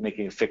and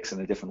making a fix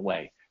in a different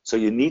way? So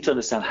you need to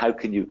understand how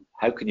can you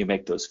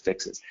make those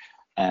fixes.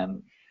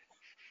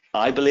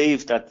 I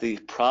believe that the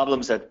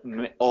problems that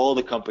all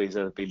the companies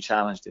that have been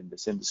challenged in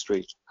this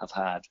industry have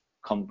had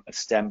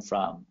stem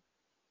from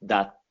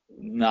that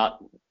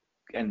not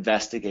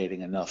investigating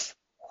enough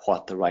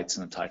what the rights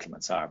and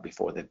entitlements are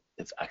before they've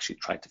actually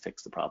tried to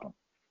fix the problem.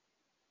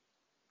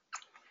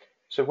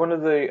 So one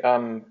of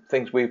the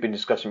things we've been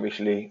discussing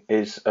recently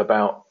is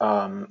about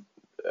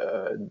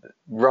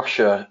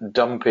Russia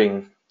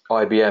dumping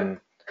IBM,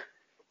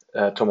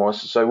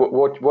 Thomas. So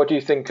what do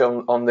you think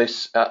on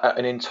this,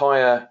 an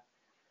entire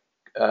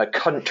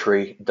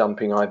country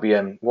dumping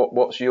IBM?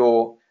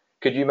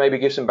 Could you maybe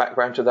give some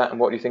background to that, and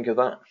what do you think of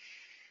that?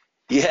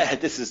 Yeah,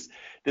 this is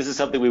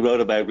something we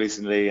wrote about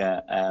recently.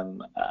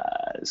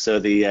 So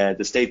the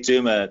State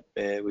Duma,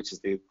 which is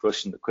the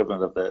Russian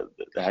equivalent of the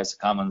House of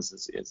Commons,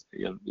 is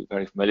you'll be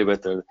very familiar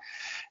with.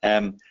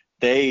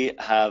 They've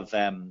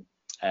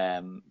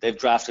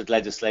drafted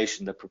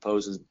legislation that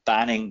proposes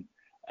banning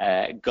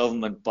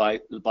government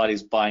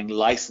bodies buying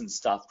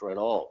licensed software at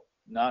all.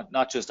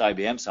 Not just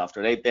IBM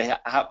software.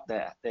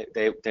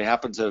 They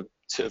happen to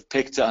have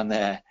picked on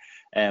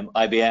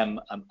IBM,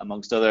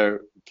 amongst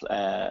other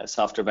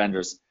software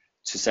vendors,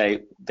 to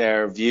say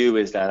their view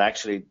is that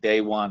actually they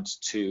want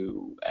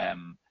to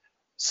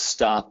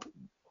stop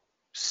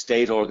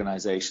state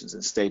organizations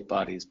and state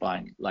bodies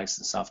buying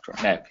licensed software.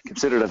 Now,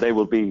 consider that they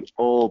will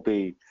all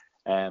be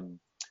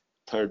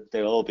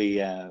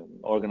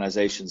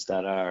organizations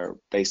that are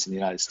based in the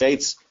United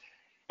States.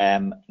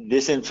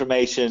 This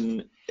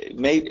information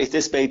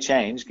this may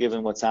change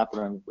given what's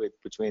happening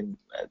between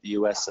the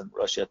US and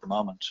Russia at the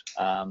moment.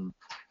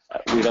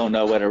 We don't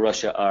know whether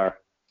Russia are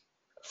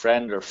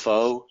friend or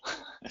foe.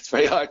 It's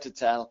very hard to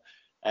tell.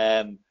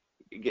 The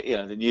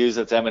news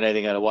that's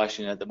emanating out of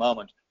Washington at the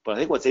moment. But I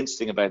think what's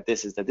interesting about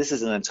this is that this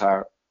is an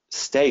entire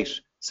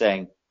state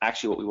saying,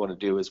 actually, what we want to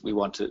do is we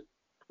want to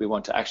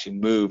actually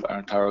move our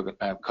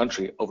entire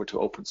country over to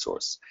open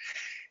source.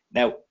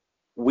 Now,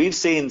 we've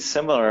seen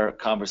similar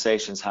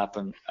conversations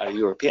happen at a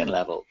European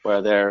level,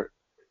 where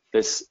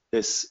this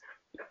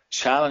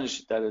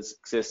challenge that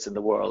exists in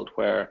the world,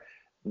 where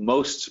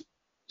most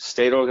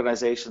state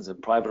organizations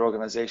and private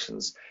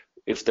organizations,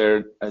 if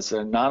they're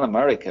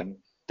non-American,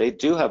 they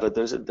do have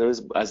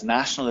as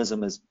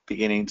nationalism is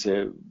beginning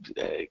to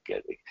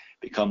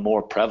become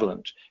more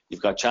prevalent.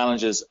 You've got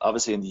challenges,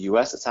 obviously in the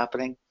US it's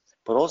happening,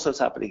 but also it's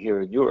happening here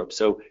in Europe.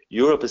 So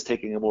Europe is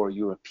taking a more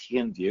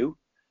European view,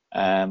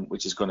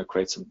 which is going to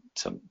create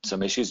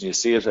some issues. And you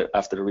see it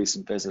after the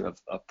recent visit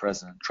of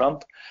President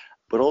Trump,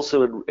 but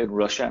also in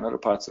Russia and other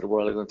parts of the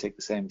world are going to take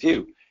the same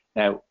view.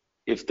 Now,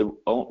 if the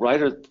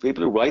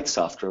people who write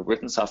software,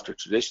 written software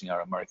traditionally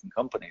are American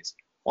companies,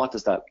 what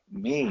does that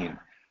mean?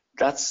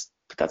 That's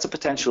a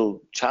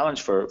potential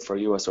challenge for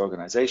US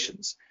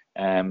organizations.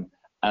 And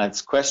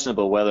it's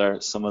questionable whether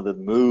some of the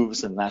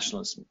moves and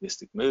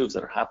nationalistic moves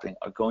that are happening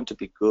are going to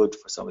be good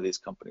for some of these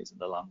companies in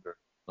the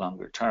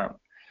longer term.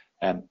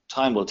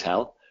 Time will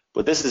tell.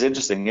 But this is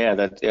interesting,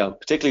 that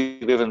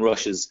particularly given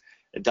Russia's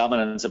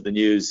dominance of the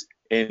news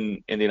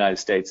in the United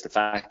States, the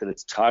fact that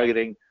it's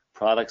targeting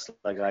products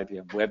like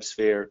IBM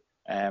WebSphere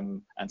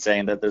and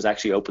saying that there's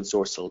actually open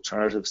source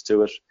alternatives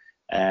to it.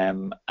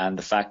 And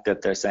the fact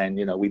that they're saying,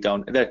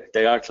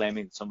 they are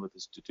claiming some of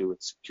this to do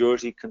with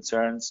security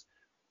concerns,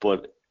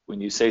 but when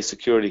you say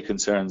security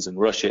concerns in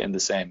Russia in the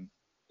same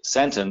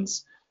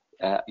sentence,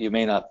 you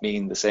may not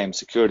mean the same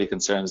security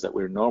concerns that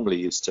we're normally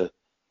used to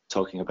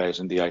talking about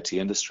in the IT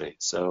industry.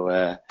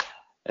 So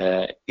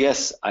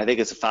yes, I think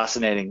it's a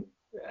fascinating,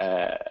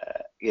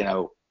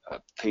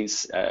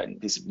 piece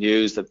of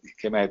news that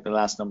came out in the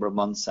last number of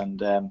months,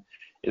 and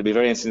it'll be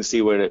very interesting to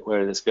see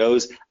where this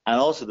goes, and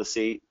also to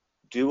see,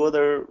 do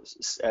other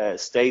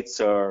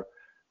states or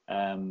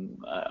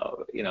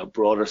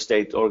broader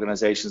state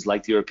organizations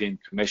like the European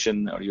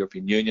Commission or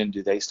European Union,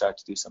 do they start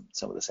to do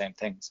some of the same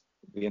things?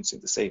 It'll be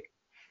interesting to see.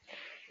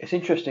 It's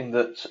interesting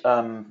that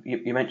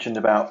you mentioned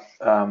about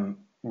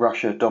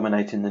Russia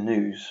dominating the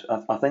news.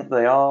 I think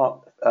they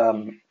are.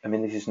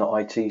 This is not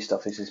IT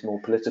stuff. This is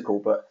more political.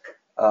 But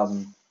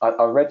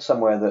I read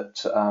somewhere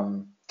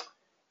that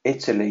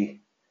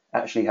Italy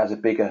actually has a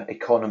bigger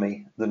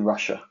economy than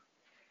Russia.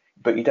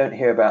 But you don't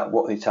hear about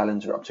what the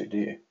Italians are up to, do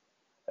you?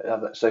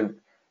 So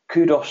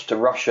kudos to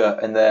Russia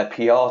and their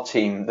PR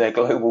team, their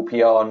global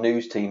PR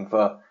news team,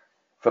 for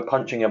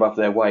punching above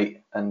their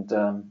weight and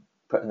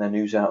putting their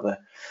news out there.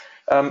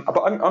 But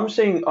I'm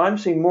seeing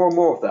more and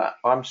more of that.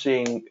 I'm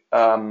seeing.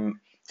 I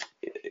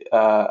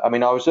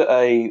was at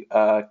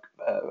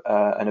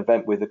an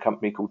event with a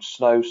company called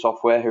Snow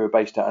Software, who are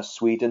based out of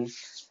Sweden,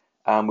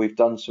 and we've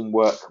done some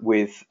work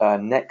with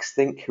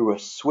NextThink, who are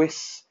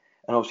Swiss.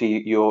 And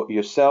obviously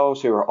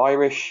yourselves who are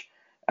Irish,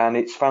 and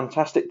it's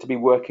fantastic to be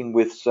working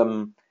with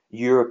some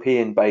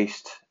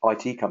European-based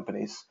IT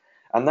companies.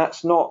 And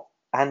that's not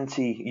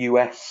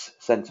anti-US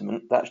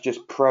sentiment, that's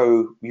just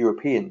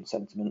pro-European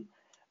sentiment.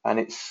 And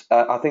it's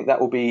I think that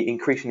will be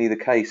increasingly the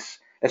case,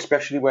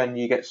 especially when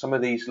you get some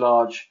of these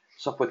large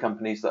software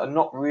companies that are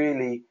not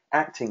really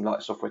acting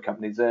like software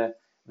companies, they're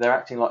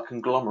acting like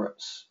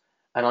conglomerates.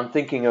 And I'm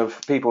thinking of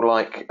people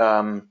like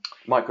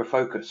Micro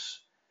Focus,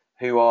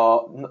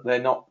 they're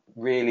not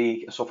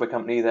really a software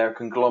company, they're a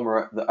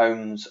conglomerate that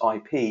owns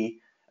IP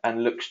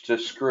and looks to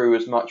screw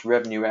as much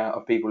revenue out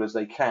of people as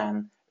they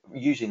can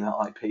using that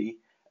IP.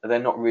 They're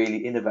not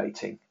really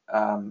innovating.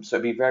 So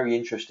it'd be very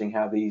interesting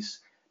how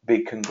these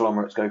big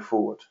conglomerates go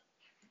forward.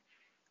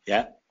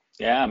 Yeah.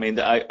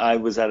 I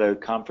was at a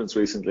conference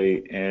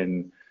recently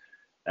in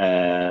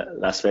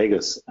Las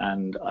Vegas,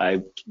 and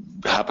I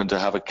happened to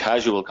have a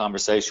casual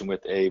conversation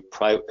with a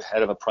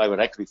head of a private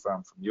equity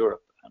firm from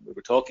Europe. And we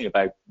were talking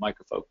about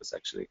Micro Focus,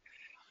 actually,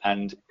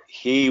 and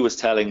he was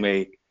telling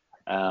me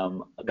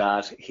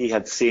that he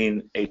had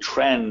seen a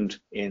trend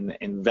in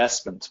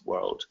investment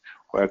world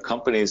where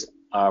companies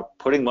are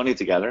putting money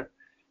together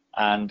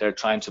and they're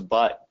trying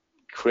to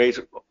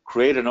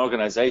create an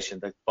organization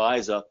that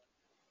buys up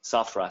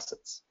software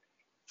assets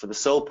for the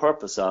sole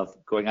purpose of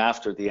going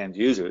after the end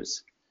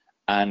users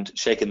and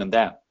shaking them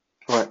down.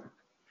 Right.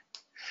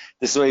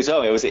 This is what he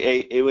told me.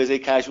 It was a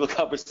casual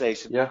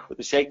conversation. Yeah. But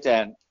the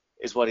shakedown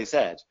is what he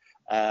said.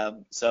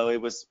 So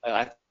it was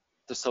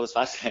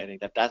fascinating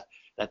that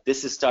that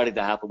this is starting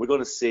to happen. We're going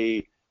to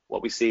see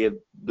what we see in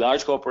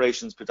large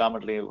corporations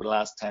predominantly over the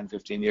last 10,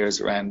 15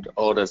 years around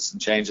audits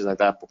and changes like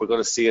that, but we're going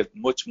to see it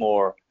much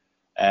more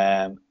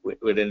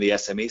within the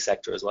SME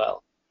sector as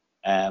well.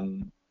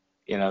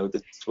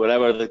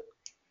 Whatever the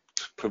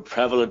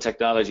prevalent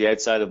technology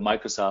outside of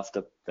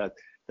Microsoft that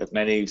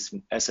many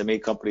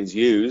SME companies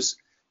use,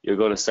 you're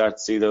going to start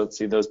to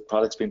see those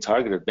products being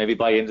targeted, maybe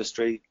by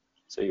industry.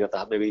 So you got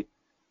that, maybe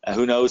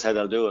who knows how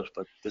they'll do it,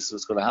 but this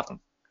is going to happen.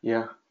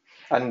 Yeah.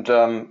 And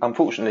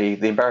unfortunately,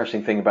 the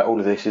embarrassing thing about all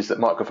of this is that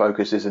Micro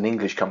Focus is an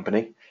English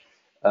company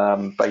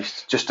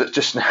based just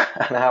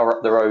an hour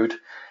up the road.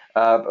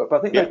 But I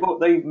think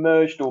they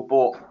merged or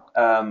bought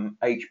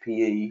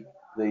HPE,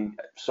 the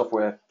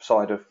software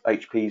side of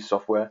HP's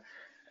software,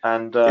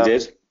 and they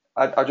did.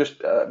 I just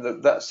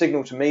that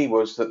signal to me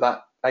was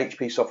that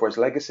HP software is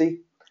legacy,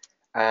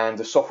 and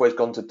the software's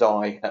gone to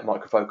die at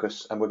Micro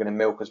Focus, and we're going to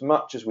milk as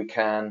much as we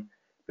can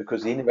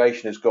because the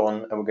innovation has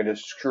gone, and we're going to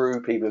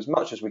screw people as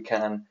much as we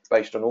can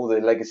based on all the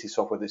legacy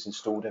software that's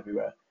installed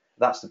everywhere.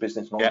 That's the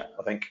business model,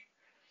 I think.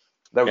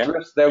 They'll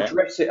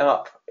dress it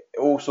up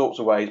all sorts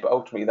of ways, but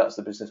ultimately that's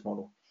the business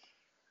model.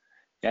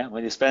 Yeah,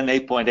 when you spend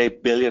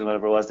 8.8 billion,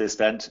 whatever it was they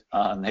spent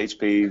on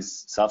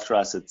HP's software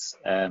assets,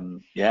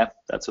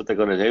 that's what they're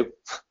going to do.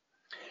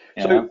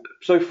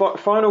 So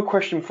final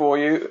question for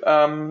you.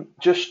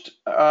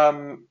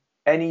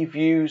 Any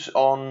views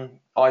on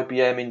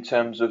IBM in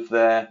terms of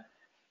their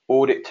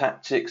audit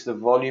tactics, the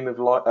volume of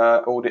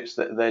audits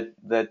that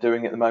they're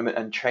doing at the moment,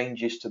 and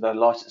changes to their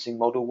licensing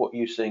model? What are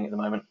you seeing at the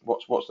moment?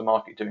 What's the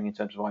market doing in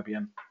terms of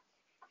IBM?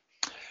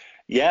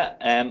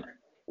 Yeah,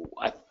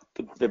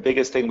 the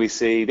biggest thing we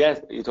see,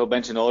 you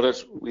mentioned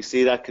audit, we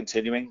see that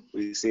continuing.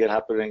 We see it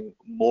happening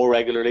more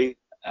regularly.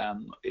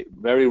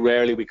 Very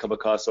rarely we come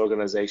across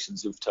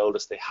organizations who've told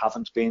us they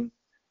haven't been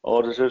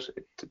audited.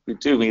 We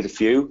do meet a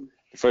few.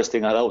 The first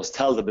thing I always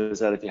tell them is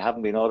that if you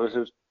haven't been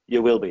audited,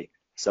 you will be.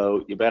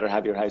 So you better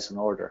have your house in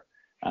order,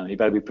 and you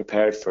better be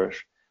prepared for it.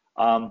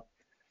 Are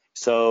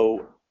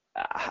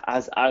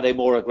they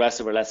more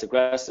aggressive or less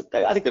aggressive?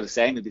 I think they're the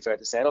same, to be fair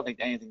to say. I don't think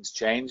anything's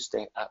changed.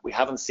 We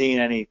haven't seen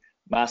any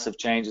massive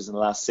changes in the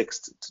last 6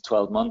 to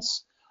 12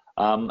 months.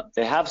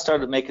 They have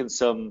started making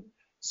some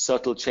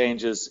subtle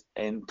changes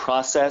in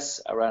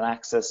process around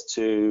access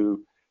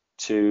to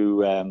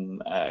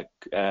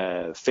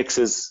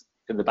fixes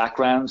in the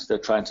background. They're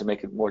trying to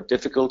make it more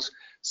difficult.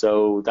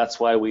 So that's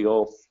why we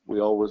always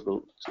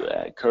will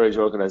encourage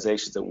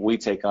organizations that we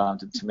take on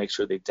to make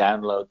sure they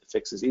download the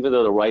fixes, even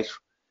though the right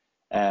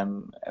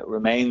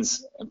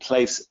remains in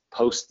place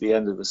post the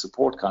end of the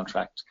support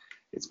contract.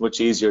 It's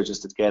much easier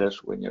just to get it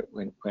when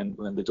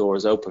the door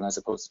is open, as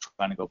opposed to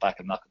trying to go back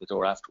and knock at the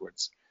door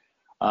afterwards.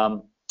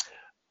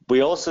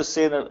 We also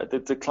see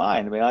the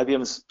decline. I mean,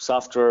 IBM's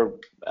software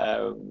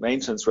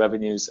maintenance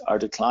revenues are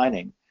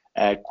declining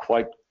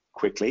quite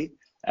quickly.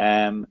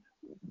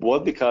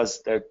 One,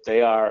 because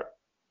they are,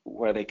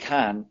 where they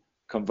can,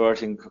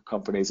 converting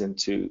companies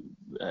into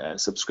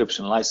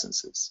subscription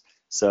licenses.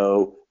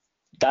 So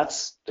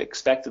that's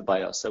expected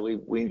by us. So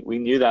we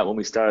knew that when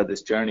we started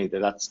this journey,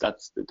 that's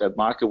the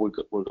market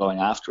we're going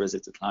after is a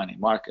declining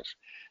market.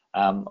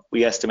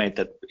 We estimate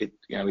that we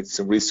did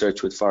some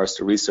research with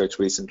Forrester Research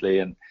recently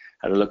and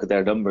had a look at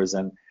their numbers,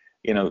 and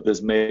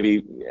there's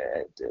maybe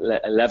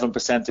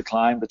 11%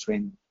 decline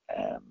between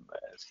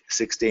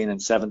 16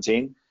 and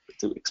 17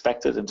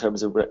 expected in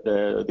terms of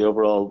the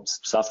overall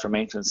software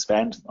maintenance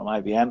spend on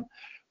IBM.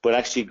 But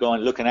actually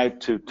looking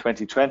out to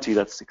 2020,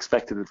 that's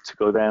expected to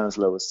go down as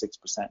low as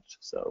 6%.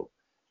 So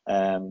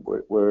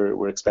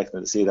we're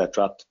expecting to see that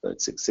drop to about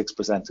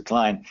 6%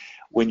 decline.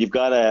 When you've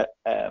got a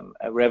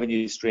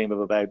revenue stream of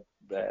about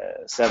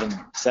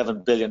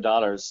 $7 billion,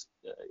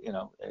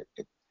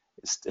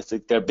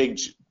 they're big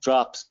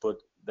drops,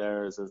 but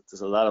there's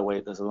a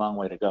long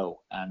way to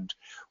go. And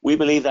we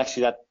believe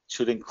actually that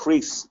should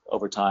increase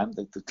over time,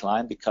 the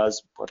decline,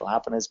 because what will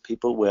happen is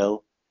people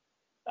will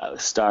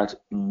start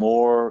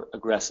more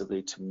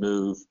aggressively to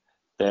move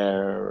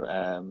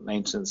their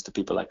maintenance to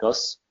people like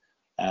us.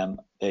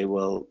 They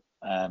will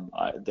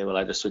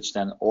either switch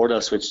then, or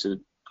they'll switch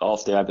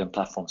off the IBM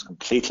platforms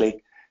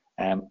completely,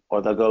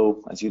 or they'll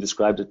go, as you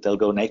described it, they'll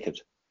go naked.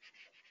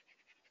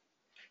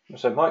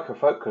 So Micro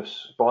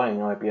Focus buying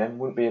IBM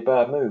wouldn't be a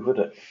bad move, would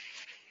it?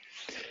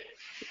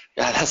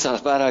 Yeah, that's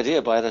not a bad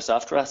idea. Buy their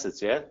software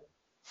assets, yeah.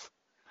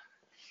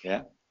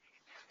 Yeah,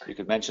 you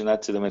could mention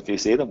that to them if you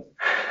see them.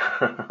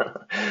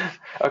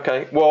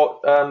 Okay, well,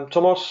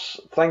 Thomas,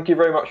 thank you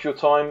very much for your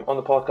time on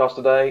the podcast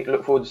today.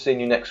 Look forward to seeing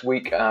you next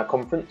week at our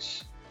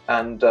conference,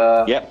 and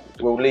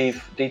we'll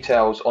leave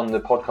details on the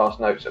podcast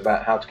notes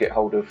about how to get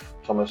hold of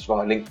Thomas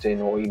via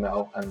LinkedIn or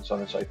email and so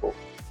on and so forth.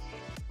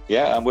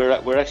 Yeah, and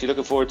we're actually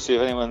looking forward to,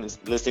 if anyone is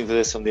listening to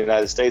this from the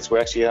United States,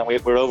 we're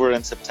over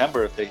in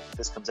September. If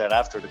this comes out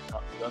after the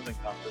London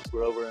conference,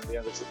 we're over in the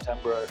end of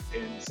September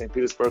in St.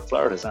 Petersburg,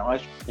 Florida. Is that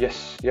right?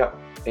 Yes. Yeah.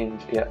 In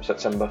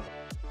September.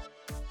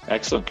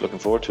 Excellent. Looking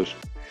forward to it.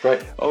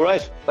 Great. All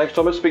right. Thanks,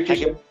 Thomas. Speak to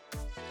you soon.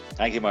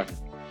 Thank you, Martin.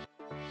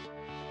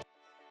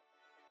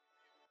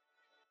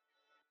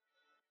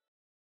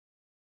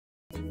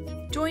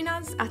 Join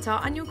us at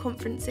our annual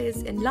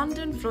conferences in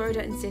London,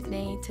 Florida and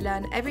Sydney to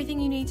learn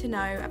everything you need to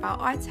know about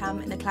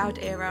ITAM in the cloud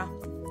era.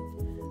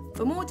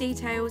 For more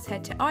details,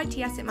 head to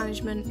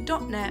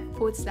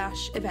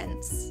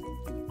itassetmanagement.net/events.